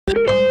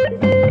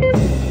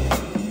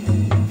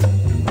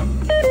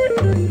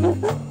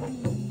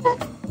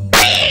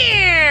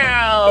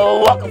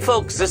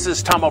folks. This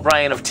is Tom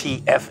O'Brien of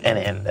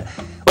TFNN.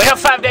 We go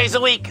 5 days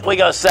a week. We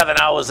go 7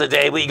 hours a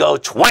day. We go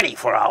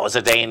 24 hours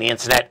a day on the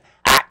internet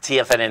at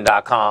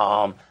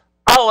TFNN.com.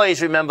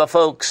 Always remember,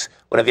 folks,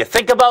 whatever you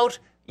think about,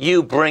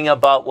 you bring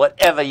about.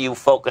 Whatever you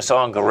focus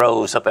on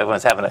grows. Hope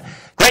everyone's having a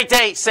great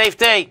day, safe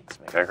day.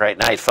 Make it a great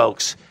night,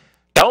 folks.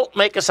 Don't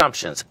make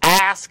assumptions.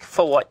 Ask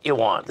for what you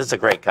want. This is a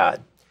great card.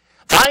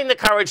 Find the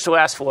courage to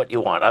ask for what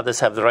you want.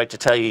 Others have the right to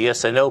tell you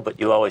yes or no, but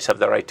you always have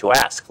the right to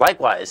ask.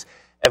 Likewise,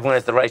 everyone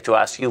has the right to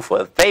ask you for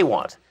what they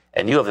want,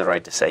 and you have the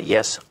right to say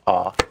yes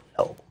or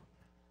no.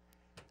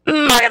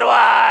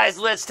 Market-wise,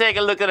 let's take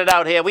a look at it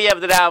out here. We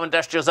have the Dow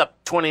Industrials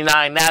up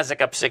 29,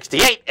 NASDAQ up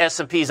 68,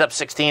 S&P's up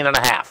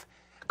 16.5.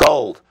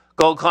 Gold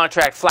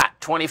contract flat,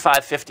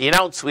 25.50 an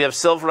ounce. We have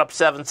silver up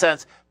 7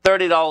 cents,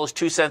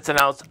 $30.02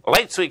 an ounce.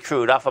 Light sweet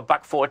crude off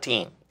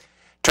 $1.14.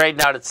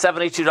 Trading out at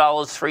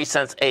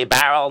 $72.03 a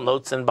barrel.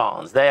 Notes and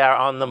bonds, they are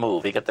on the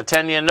move. You got the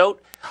 10-year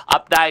note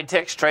up 9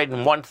 ticks,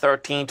 trading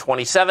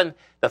 113.27.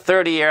 The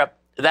 30-year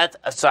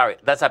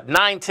that's up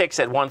 9 ticks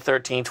at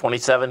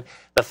 113.27.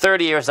 The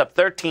 30-year is up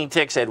 13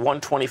 ticks at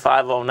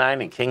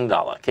 125.09. And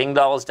King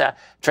Dollar's down,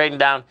 trading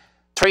down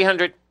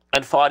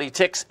 340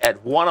 ticks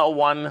at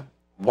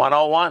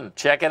 101.101.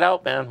 Check it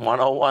out, man.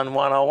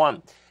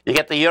 101.101. You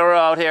get the euro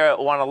out here at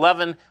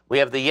 111. We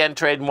have the yen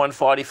trading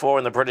 144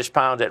 and the British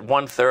pound at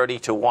 130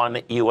 to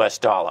 1 US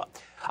dollar.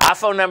 Our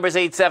phone number is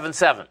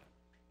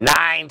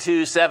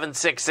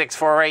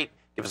 877-927-6648.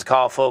 Give us a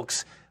call,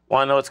 folks.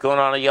 Want to know what's going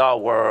on in your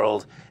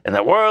world. In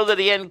the world of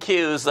the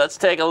NQs, let's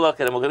take a look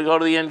at them. We're going to go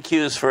to the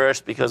NQs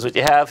first because what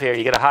you have here,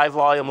 you get a high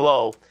volume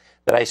low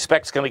that I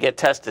expect is going to get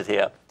tested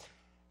here.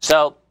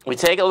 So we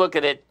take a look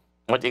at it.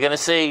 What you're going to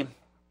see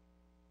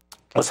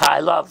was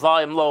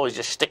volume low is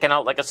just sticking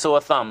out like a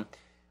sore thumb.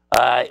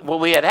 What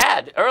we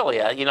had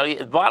earlier,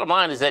 the bottom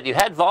line is that you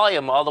had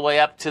volume all the way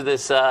up to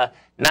this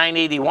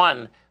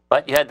 981,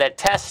 but you had that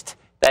test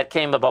that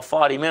came about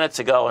 40 minutes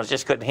ago and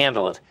just couldn't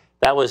handle it.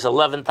 That was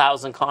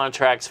 11,000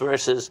 contracts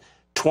versus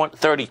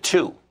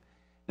 32.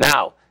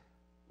 Now,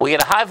 we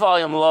get a high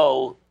volume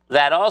low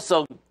that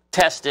also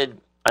tested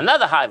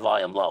another high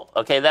volume low.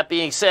 Okay, that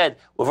being said,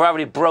 we've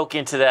already broke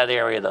into that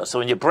area, though. So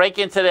when you break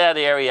into that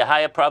area,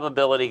 higher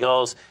probability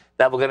goes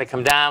that we're going to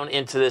come down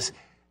into this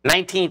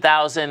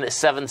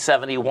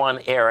 19,771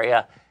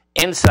 area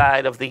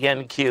inside of the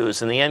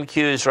NQs. And the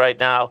NQs right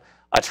now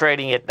are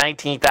trading at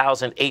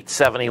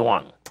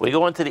 19,871. We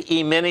go into the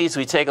E-minis.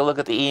 We take a look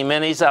at the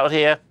E-minis out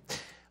here.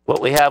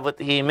 What we have with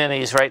the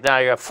E-minis right now,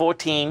 you're at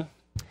 14.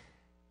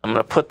 I'm going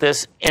to put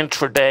this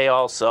intraday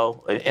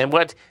also. And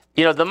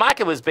the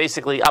market was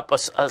basically up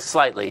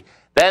slightly.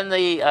 Then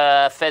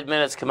the Fed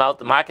minutes come out.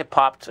 The market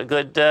popped a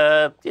good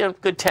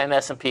 10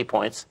 S&P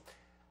points.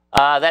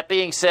 That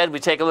being said, we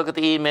take a look at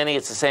the E-mini.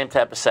 It's the same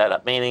type of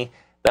setup, meaning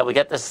that we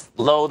get this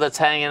low that's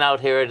hanging out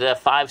here at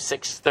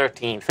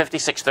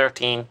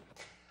 56.13.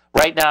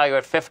 Right now, you're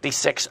at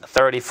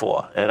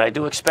 56.34, and I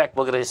do expect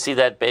we're going to see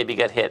that baby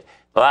get hit.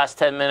 The last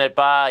 10-minute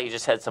bar, you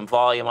just had some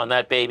volume on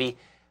that baby.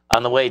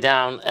 On the way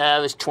down,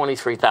 there's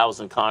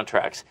 23,000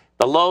 contracts.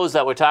 The lows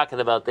that we're talking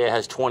about there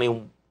has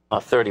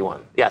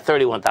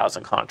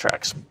 31,000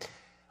 contracts.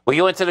 We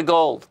go into the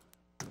gold.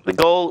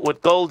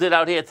 What gold did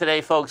out here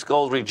today, folks,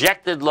 gold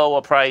rejected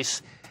lower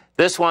price.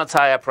 This one's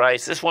higher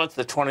price. This one's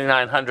the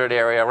 2,900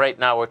 area. Right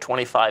now, we're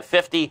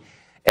 25.50.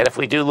 And if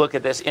we do look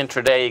at this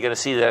intraday, you're going to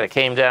see that it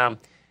came down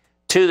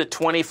to the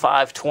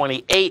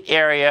 25.28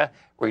 area.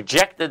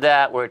 Rejected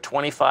that. We're at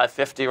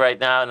 25.50 right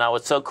now. Now,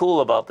 what's so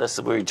cool about this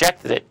is we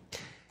rejected it,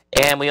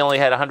 and we only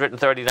had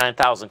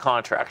 139,000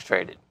 contracts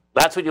traded.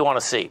 That's what you want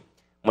to see.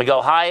 When we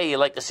go higher, you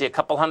like to see a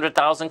couple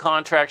 100,000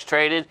 contracts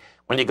traded.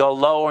 When you go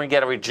lower and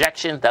get a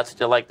rejection, that's what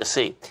you like to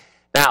see.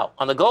 Now,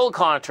 on the gold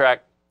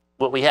contract,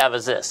 what we have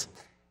is this.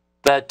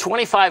 The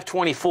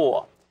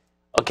 25.24,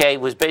 okay,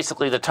 was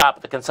basically the top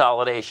of the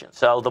consolidation.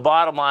 So the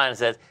bottom line is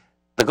that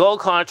the gold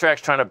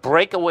contract's trying to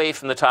break away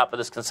from the top of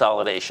this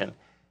consolidation.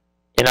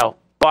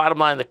 Bottom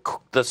line, the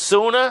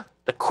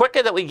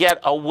quicker that we get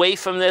away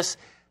from this,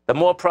 the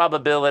more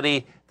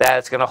probability that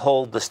it's going to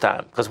hold this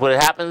time. Because what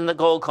happened in the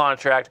gold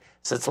contract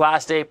since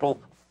last April,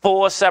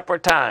 4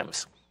 separate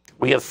times,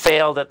 we have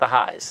failed at the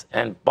highs.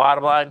 And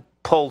bottom line,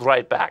 pulled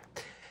right back.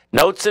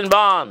 Notes and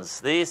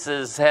bonds. This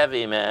is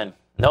heavy, man.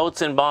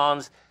 Notes and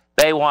bonds,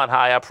 they want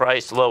higher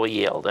price, lower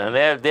yield. And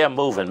they're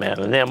moving, man.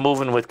 And they're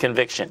moving with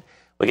conviction.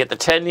 We get the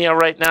 10-year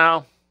right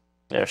now.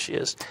 There she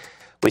is.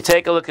 We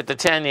take a look at the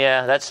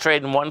 10-year. That's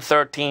trading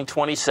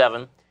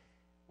 113.27.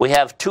 We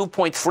have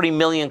 2.3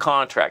 million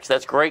contracts.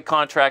 That's great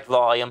contract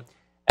volume.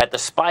 At the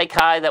spike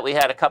high that we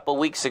had a couple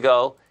weeks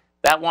ago,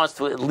 that wants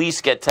to at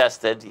least get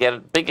tested. You get a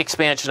big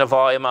expansion of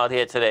volume out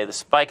here today. The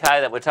spike high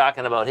that we're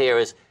talking about here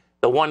is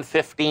the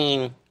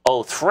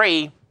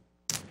 115.03.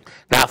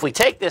 Now, if we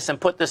take this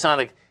and put this on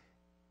a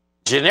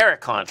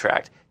generic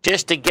contract,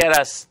 just to get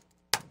us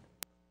a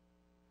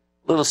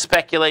little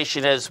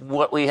speculation as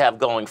what we have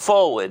going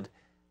forward,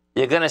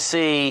 you're going to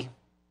see,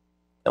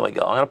 there we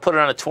go. I'm going to put it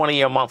on a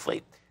 20-year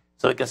monthly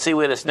so we can see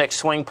where this next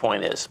swing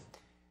point is.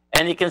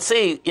 And you can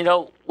see,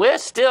 we're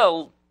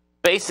still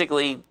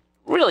basically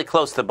really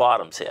close to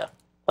bottoms here.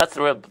 That's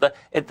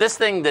this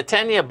thing, the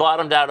 10-year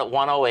bottomed out at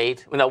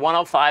 108,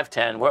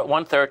 105.10. We're at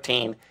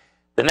 113.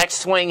 The next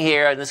swing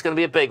here, and this is going to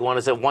be a big one,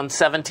 is at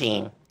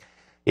 117.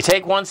 You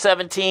take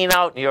 117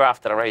 out, and you're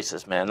off to the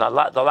races, man. The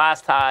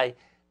last high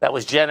that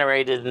was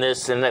generated in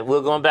this, and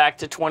we're going back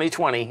to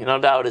 2020, no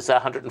doubt, is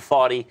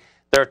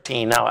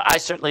 140.13. Now, I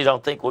certainly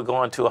don't think we're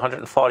going to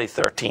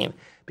 140.13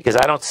 because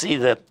I don't see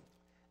the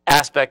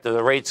aspect of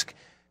the rates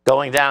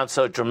going down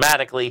so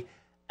dramatically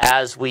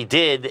as we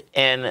did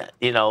in,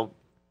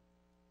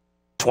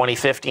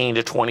 2015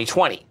 to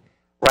 2020.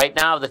 Right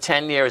now, the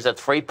 10-year is at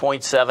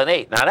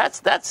 3.78. Now,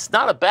 that's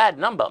not a bad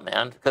number,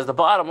 man, because the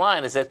bottom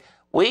line is that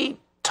we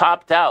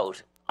topped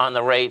out on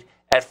the rate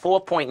at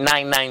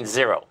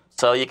 4.990.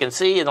 So you can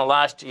see in the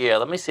last year,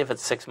 let me see if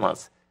it's 6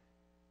 months.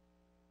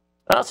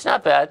 Well, it's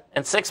not bad.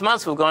 In 6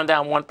 months, we've gone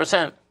down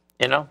 1%,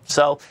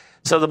 So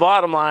the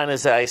bottom line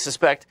is, I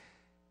suspect,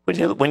 when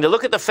you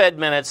look at the Fed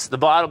minutes, the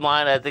bottom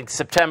line, I think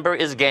September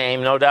is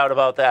game, no doubt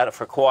about that,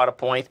 for quarter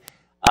point.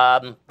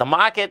 The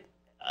market,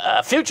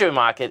 future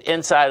market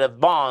inside of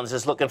bonds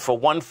is looking for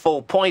 1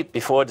 full point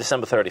before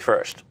December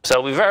 31st.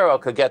 So we very well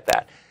could get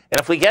that. And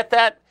if we get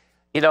that,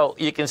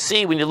 you can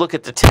see when you look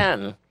at the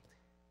 10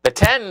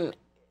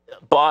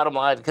 bottom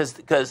line, because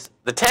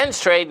the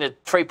 10's trading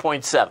at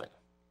 3.7,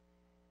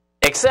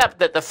 except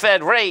that the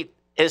Fed rate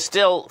is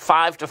still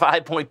 5 to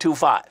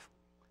 5.25.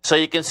 So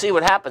you can see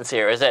what happens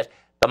here is that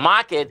the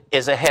market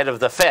is ahead of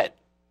the Fed.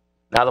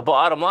 Now, the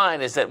bottom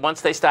line is that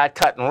once they start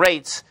cutting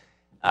rates,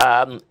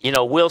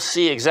 we'll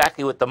see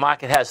exactly what the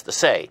market has to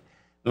say.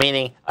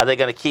 Meaning, are they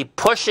going to keep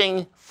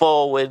pushing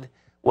forward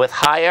with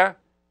higher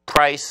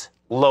price,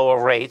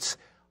 lower rates,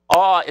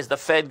 or is the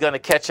Fed going to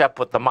catch up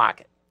with the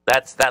market?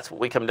 That's what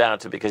we come down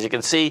to, because you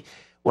can see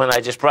when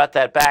I just brought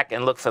that back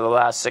and looked for the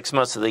last 6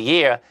 months of the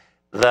year,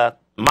 the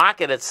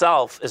market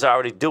itself is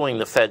already doing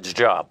the Fed's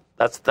job.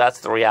 That's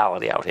the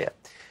reality out here.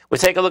 We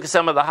take a look at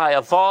some of the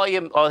higher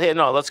volume. Oh, here,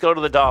 no, let's go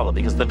to the dollar,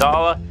 because the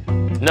dollar,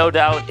 no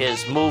doubt,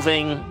 is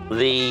moving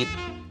the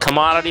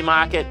commodity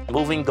market,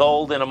 moving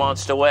gold in a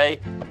monster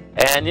way.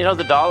 And,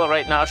 the dollar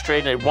right now is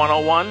trading at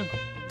 101.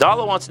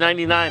 Dollar wants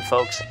 99,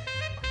 folks.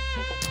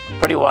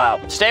 Pretty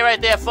wild. Stay right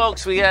there,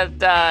 folks. We got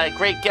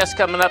great guests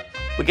coming up.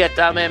 We got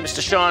our man,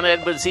 Mr. Sean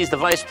Edwards. He's the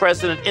Vice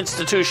President,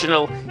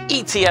 Institutional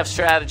ETF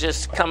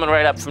Strategist, coming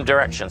right up from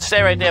Direction.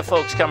 Stay right there,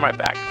 folks. Come right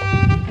back.